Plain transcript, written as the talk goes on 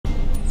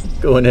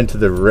going into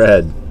the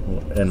red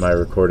in my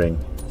recording.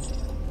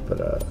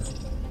 But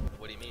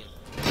What do you mean?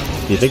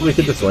 do you think we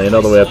could just land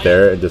all the way up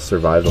there and just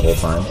survive the whole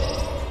time?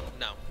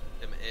 No,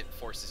 it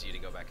forces you to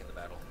go back into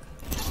battle.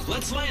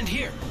 Let's land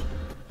here.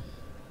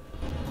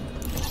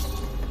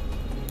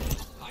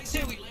 I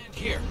say we land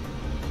here.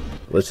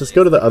 Let's just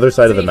go to the other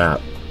side of the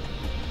map.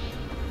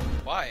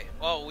 Why?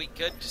 Well, we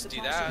could just do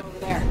that.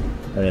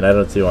 I mean, I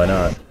don't see why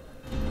not.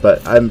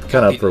 But I'm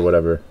kind of up for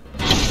whatever.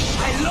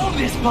 I love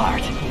this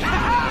part.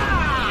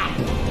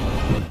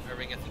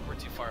 Irving, I think we're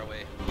too far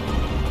away.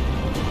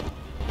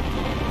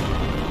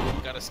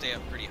 Gotta stay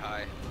up pretty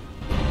high.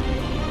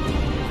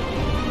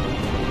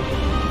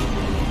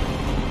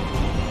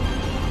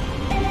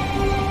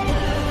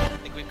 I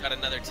think we've got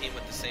another team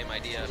with the same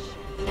idea.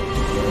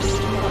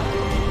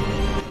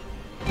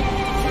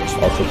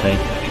 Also tank.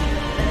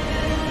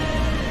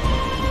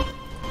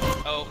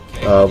 Oh,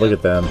 okay. Oh, look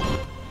at them.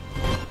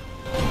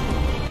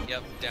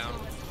 Yep, down.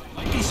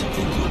 Might be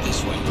something good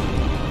this way.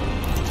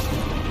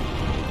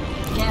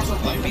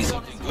 Might be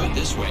something good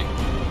this way.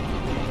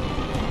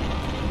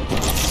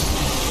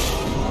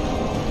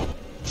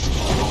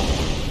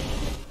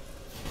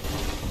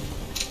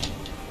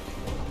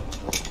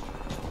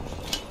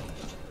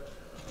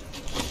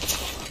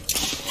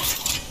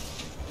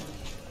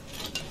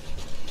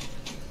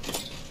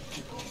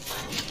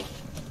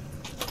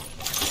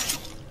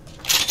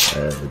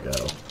 There we go.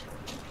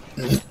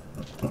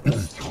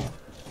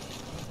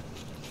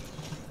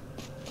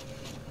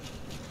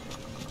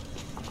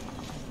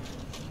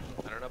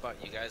 I don't know about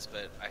you guys,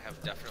 but I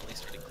have definitely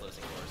started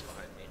closing doors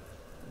behind me.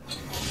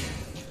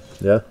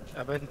 Yeah?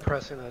 I've been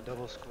pressing a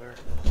double square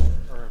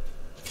or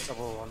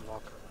double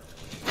unlock.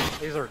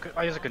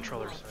 I use a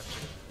controller, so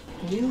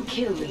New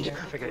kill leader.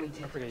 I forget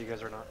you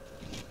guys are not.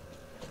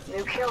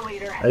 New kill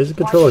leader. I use a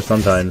controller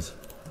sometimes.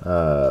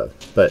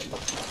 But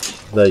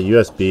the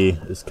USB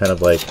is kind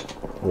of like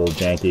a little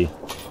janky.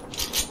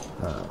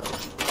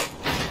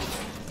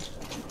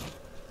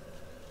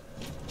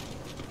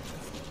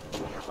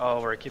 Oh,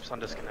 where it keeps on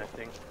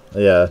disconnecting.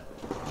 Yeah.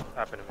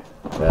 Happened to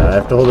me. Yeah, I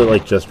have to hold it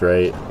like just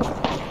right.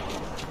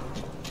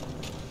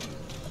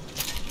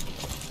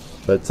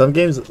 But some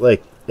games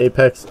like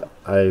Apex,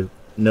 I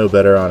know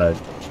better on a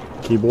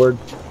keyboard.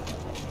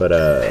 But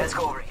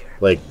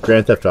like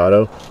Grand Theft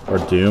Auto or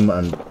Doom,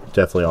 I'm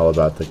definitely all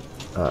about the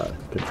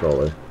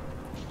controller.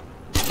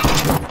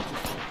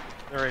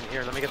 They're in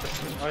here. Let me get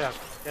this. Oh yeah,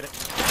 get it.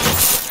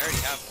 I already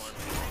have one.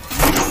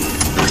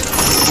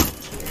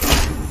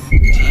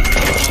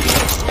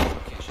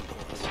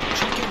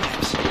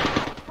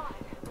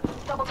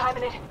 Double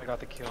timing it. I got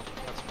the kill.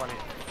 That's funny.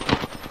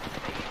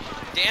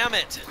 Damn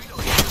it!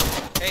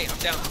 Hey, I'm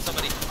down.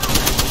 Somebody.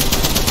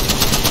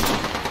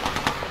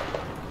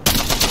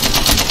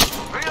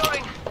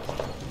 Reloading.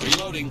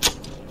 Reloading.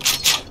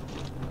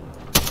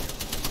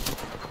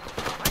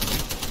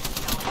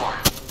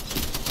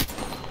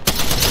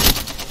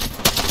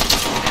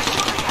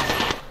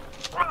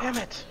 Damn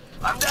it!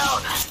 I'm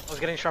down. I was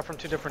getting shot from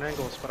two different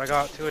angles, but I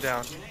got two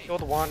down.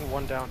 Killed one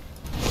down.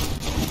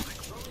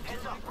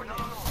 Heads up. We're not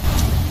alone.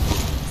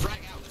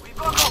 Frag out. We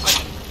broke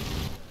open.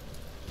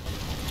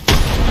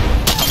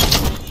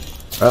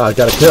 Oh, I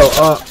got a kill.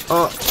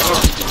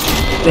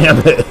 Damn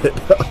it.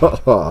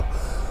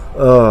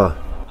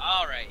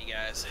 Alright, you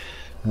guys.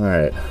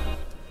 Alright.